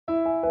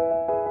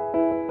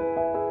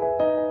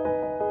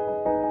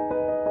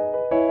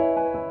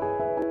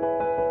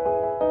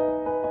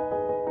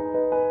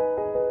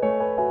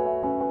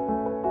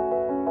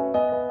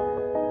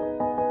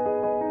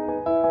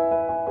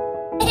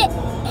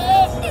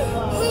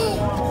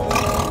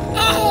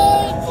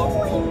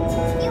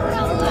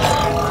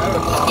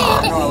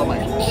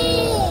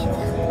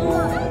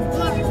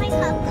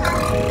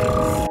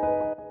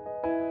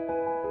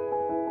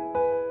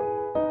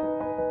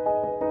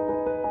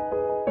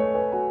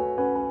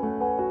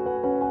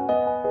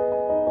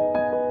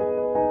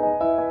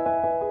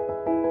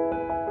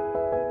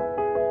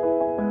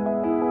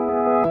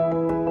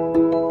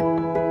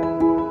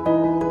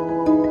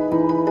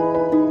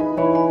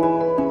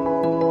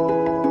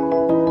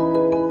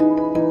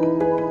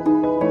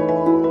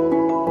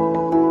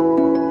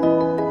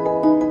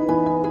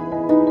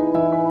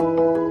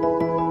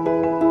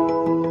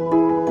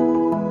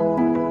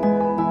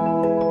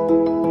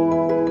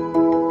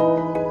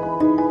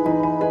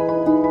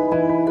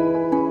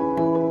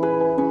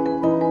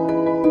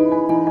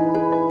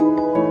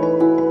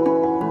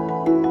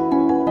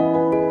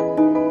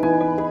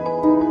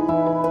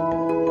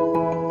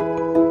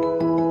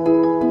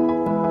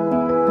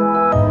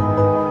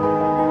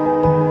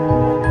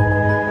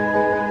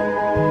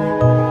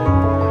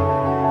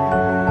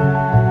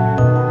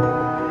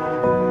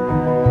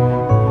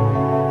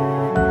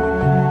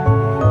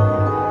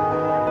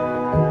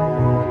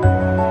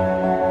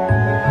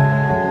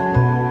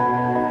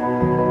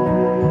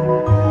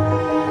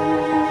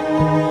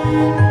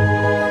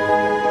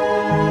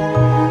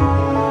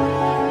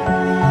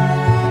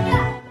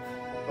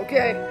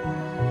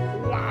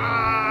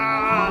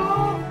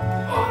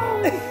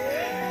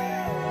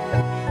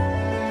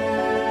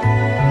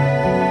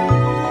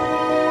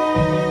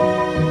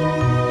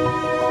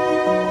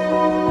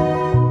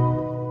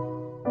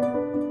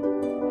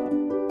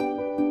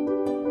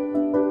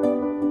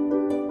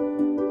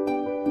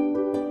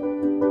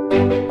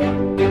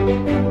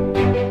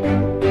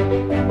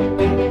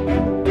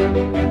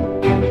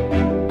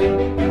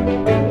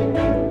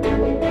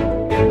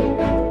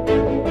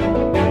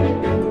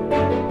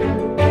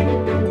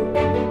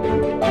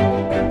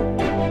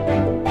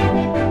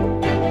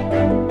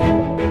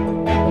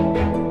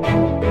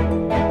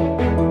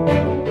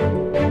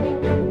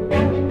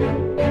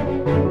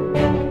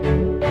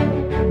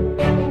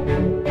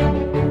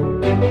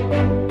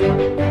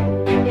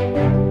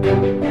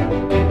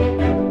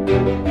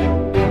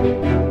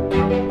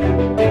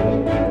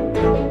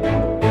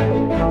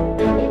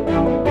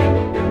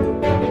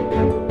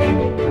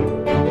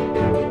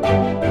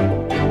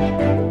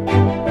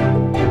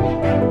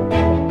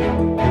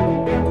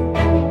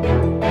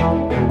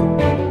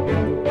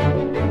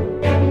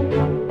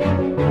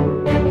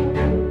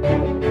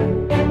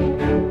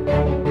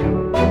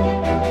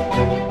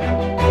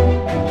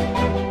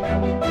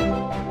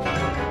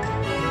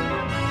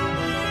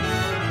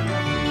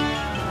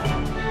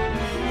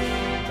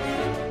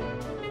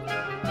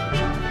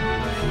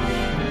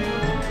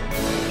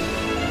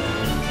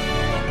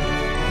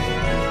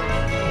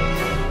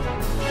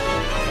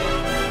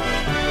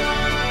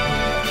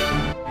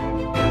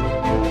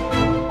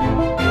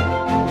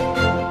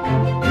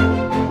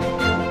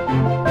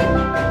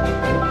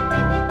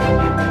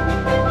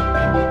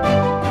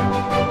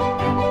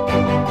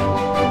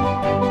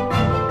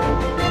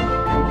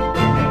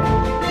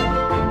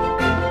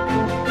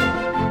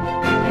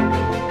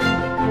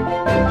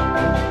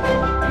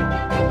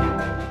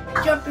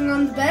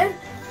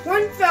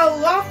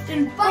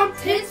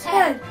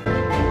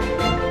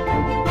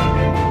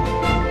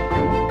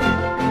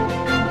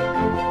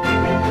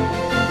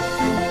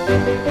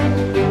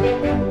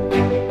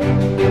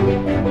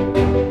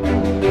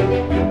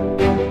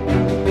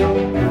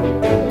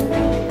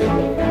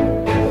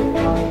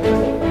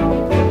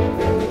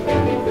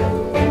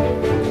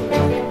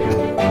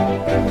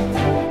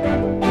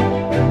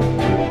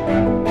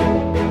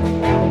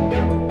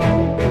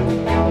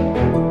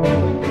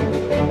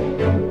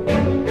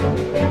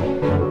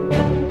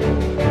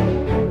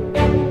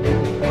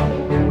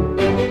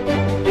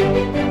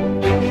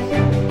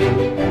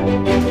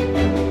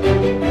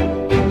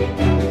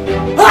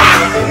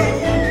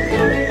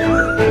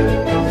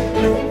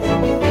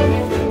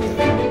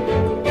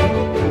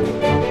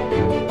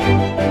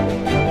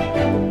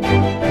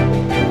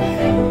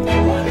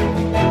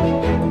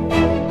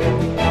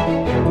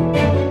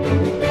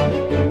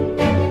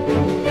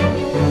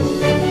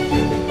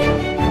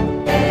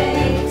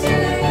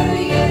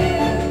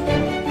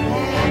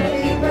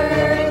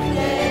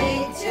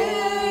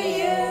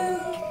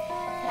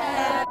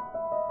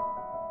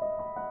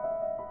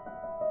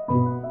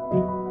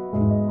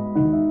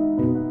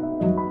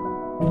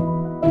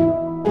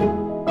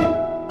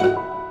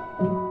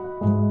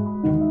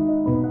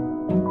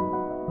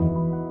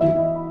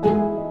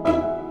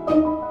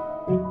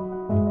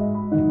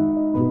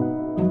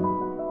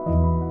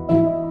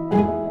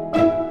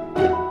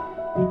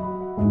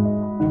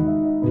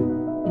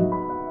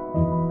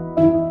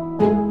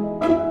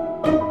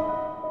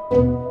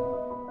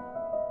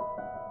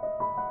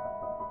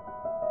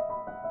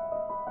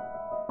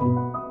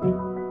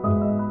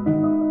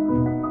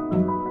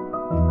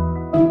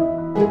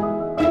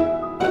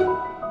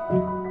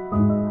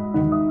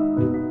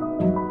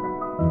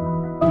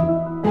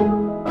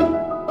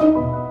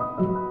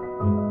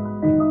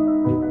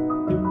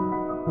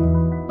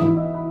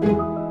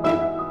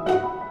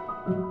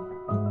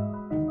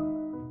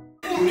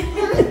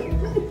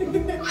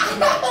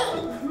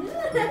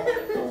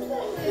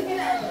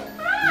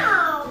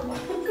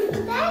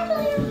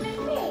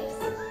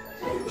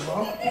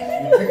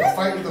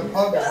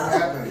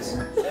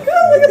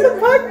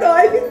Magna,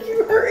 I think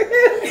you hurt him.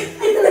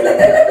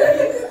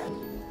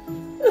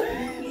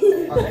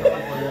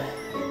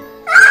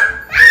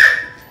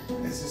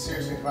 This is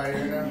seriously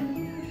fighting now?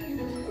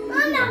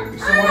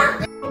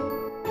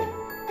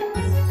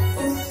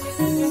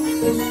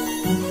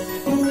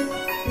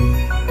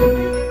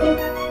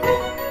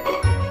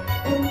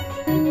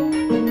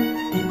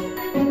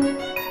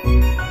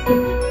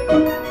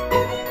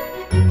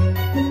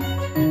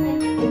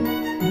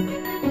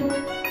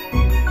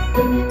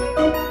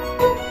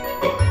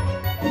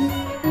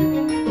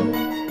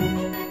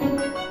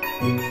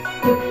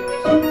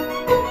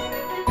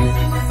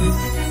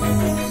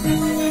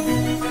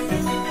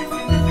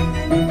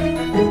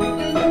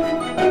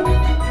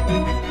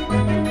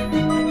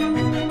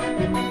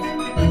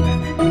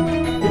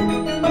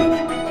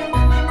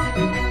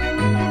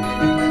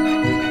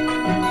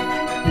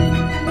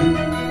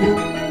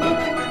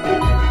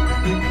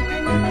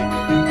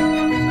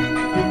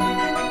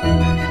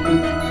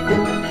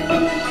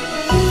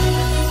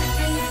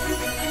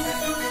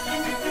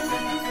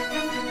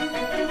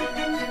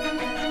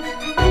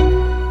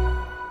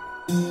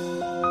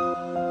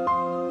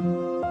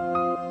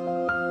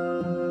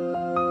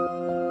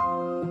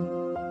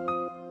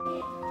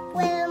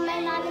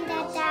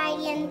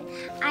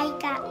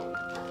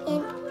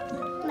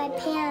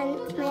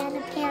 My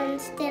other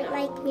parents didn't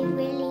like me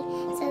really,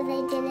 so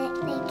they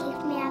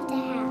kicked me out the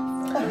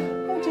house.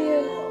 Oh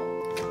dear.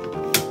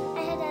 I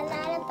had a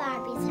lot of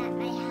Barbies at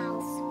my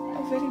house.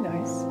 Oh, very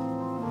nice.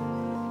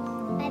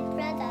 My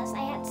brothers,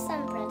 I had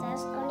some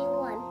brothers, only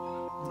one.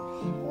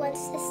 One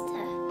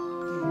sister.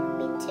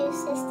 Me, 2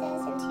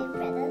 sisters and 2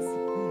 brothers.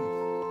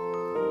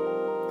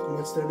 And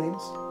what's their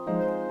names?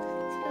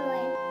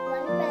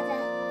 One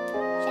brother,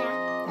 Jack,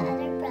 the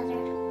other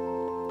brother,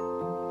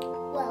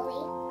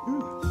 Willie.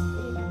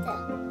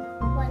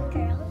 The one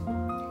girl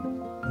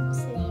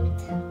is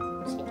named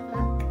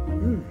Chipmunk.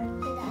 And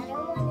the other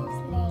one is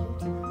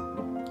named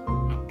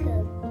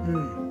Raccoon.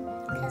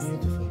 Because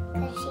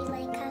she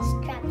has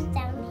straps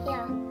down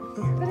here.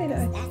 Very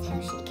nice. That's how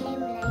she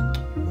came like.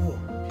 Oh,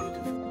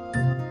 beautiful.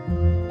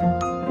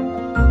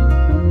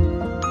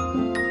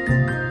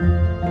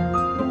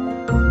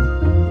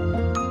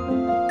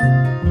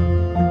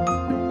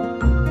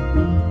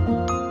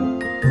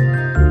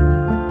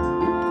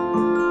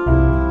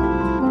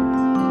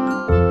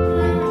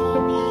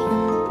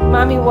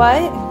 Mommy,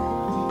 what?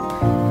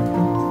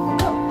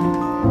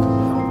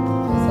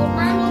 Say,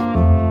 Mommy.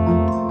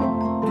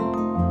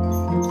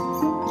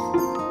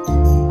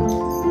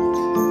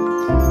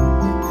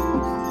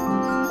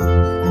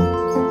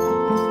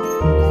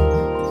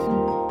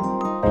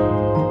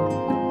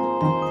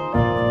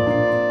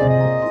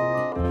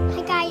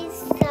 Hi guys,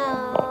 so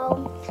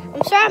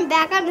I'm sure I'm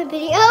back on the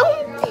video.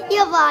 You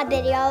have a lot of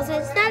videos.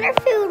 It's not our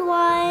food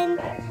one.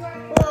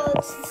 Well,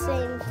 it's the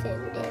same food.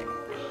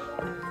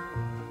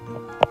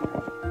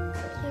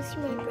 See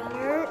my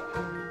brother.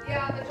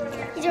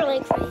 He's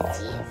really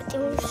crazy, but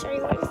I'm sure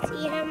you want to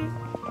see him.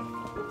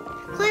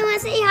 Chloe, want to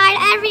say hi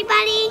to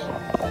everybody?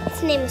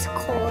 His name is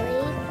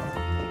Chloe.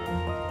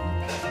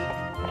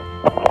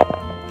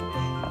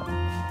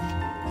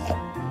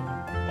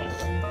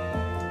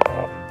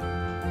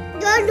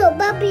 No,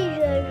 puppy.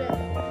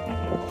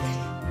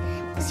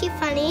 Was he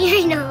funny?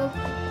 I know.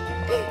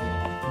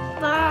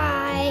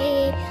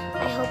 Bye. I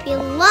hope you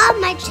love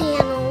my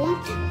channel.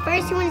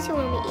 First, you want to see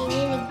when we eat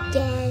it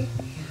again.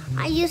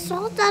 You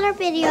saw the other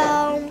video.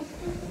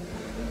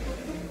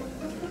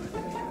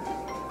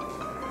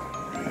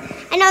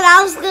 I know that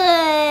was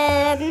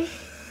good.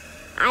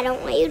 I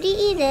don't want you to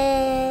eat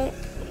it.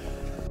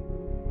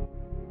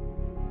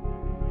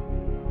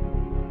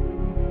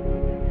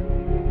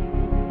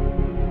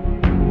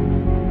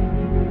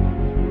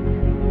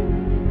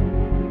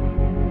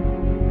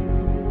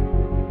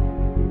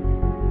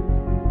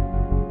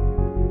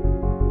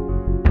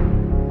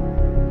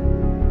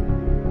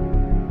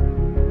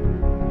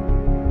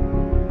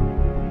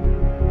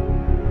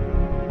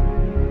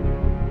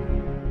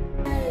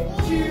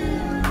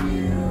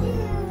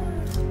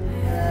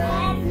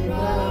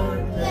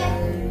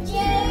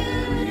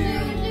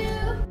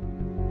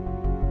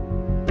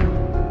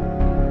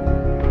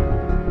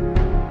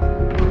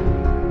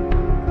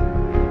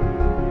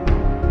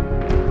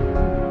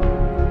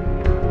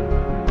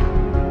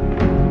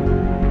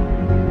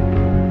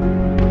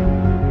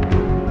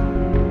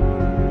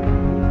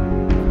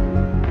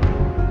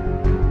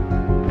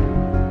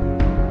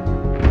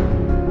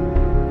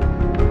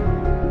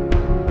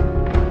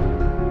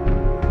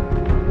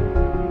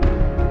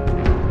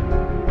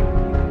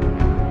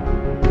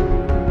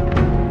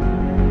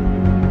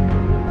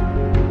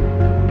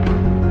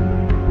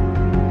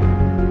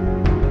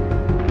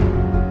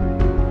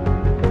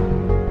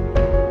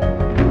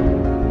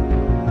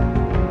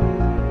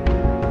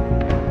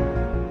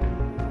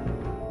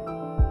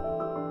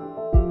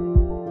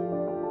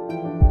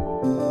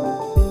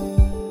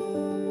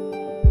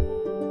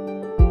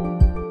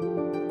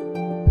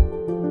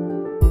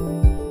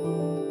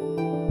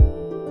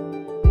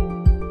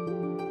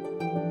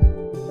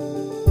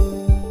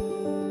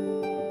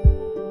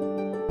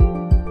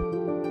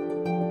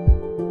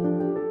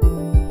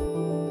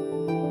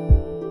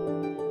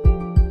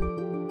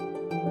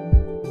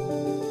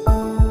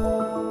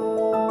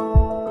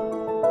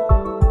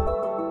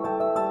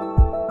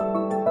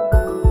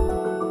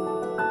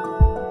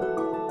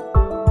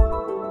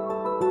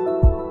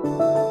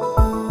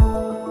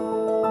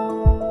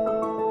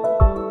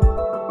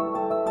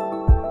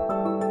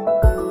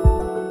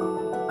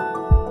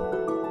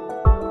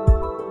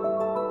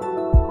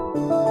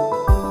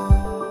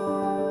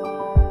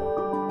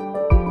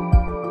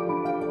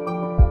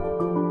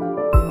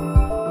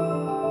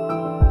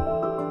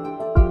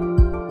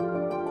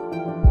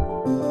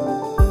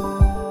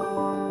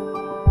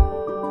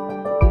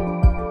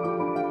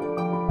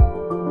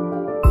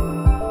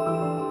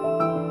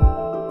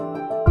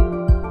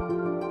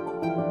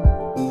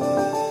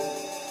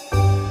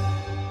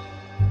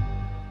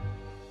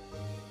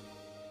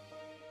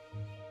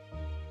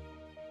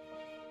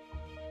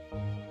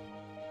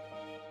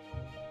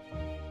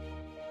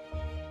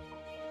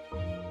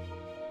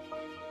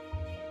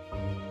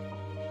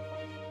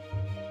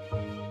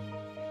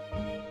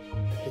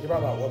 Take your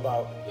mom out. What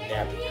about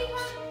nappy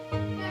house?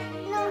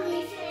 No,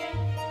 he's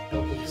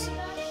Go please.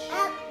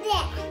 up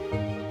there.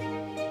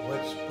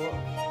 Which book?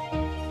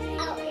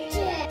 Up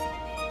there.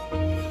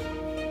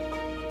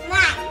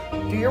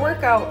 Mine. Do your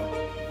workout.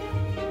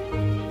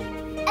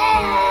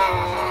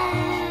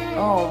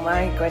 Oh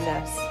my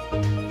goodness.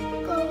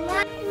 Go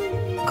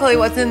mine. Chloe,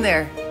 what's in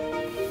there?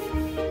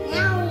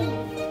 Now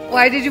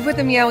Why did you put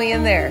the meowie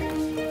in there?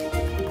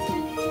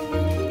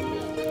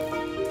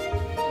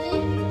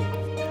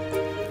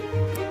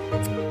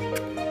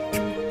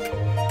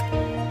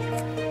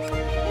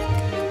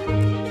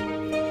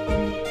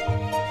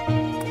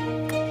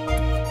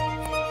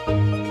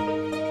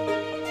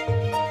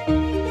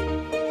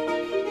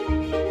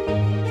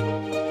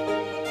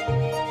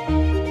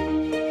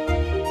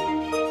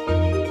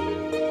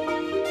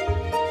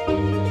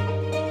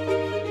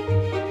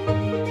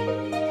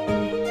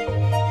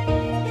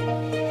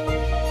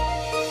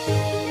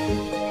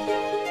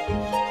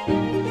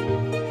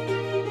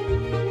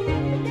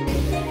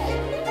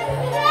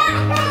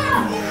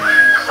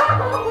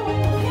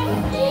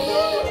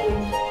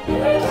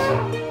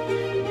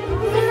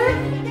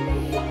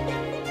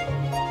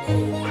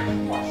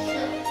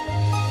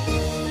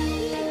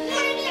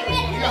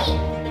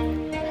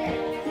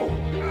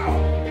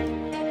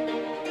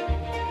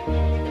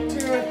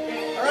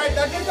 Alright,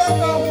 Dr.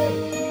 Coco!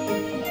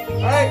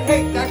 Alright,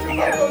 hey, Dr.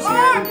 Coco's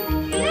here!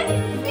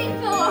 Really?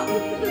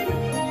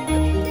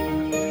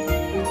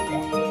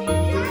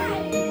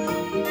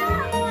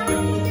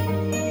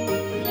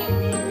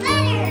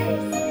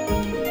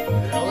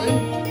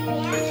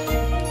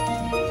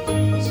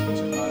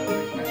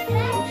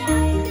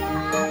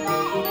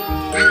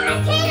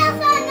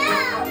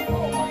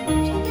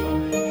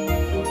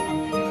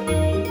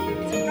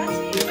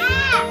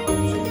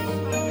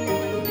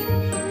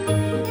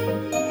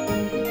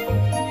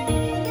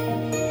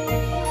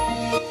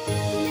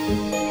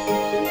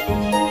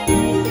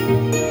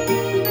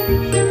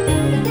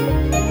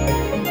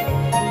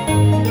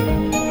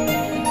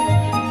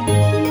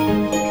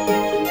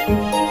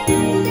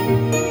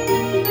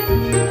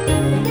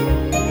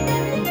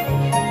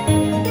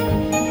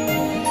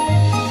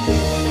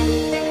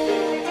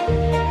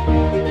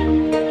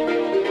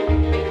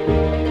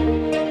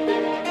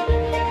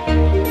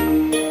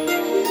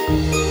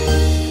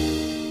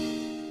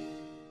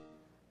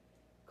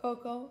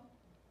 Coco,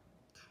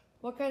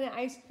 what kind of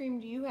ice cream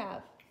do you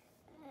have?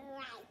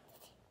 Right.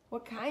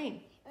 What kind?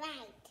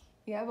 Right.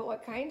 Yeah, but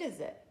what kind is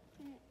it?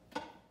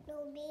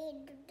 No,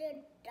 be the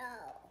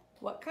dough.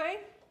 What kind?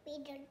 Be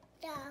the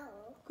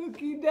dough.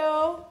 Cookie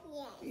dough?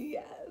 Yes.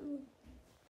 Yes.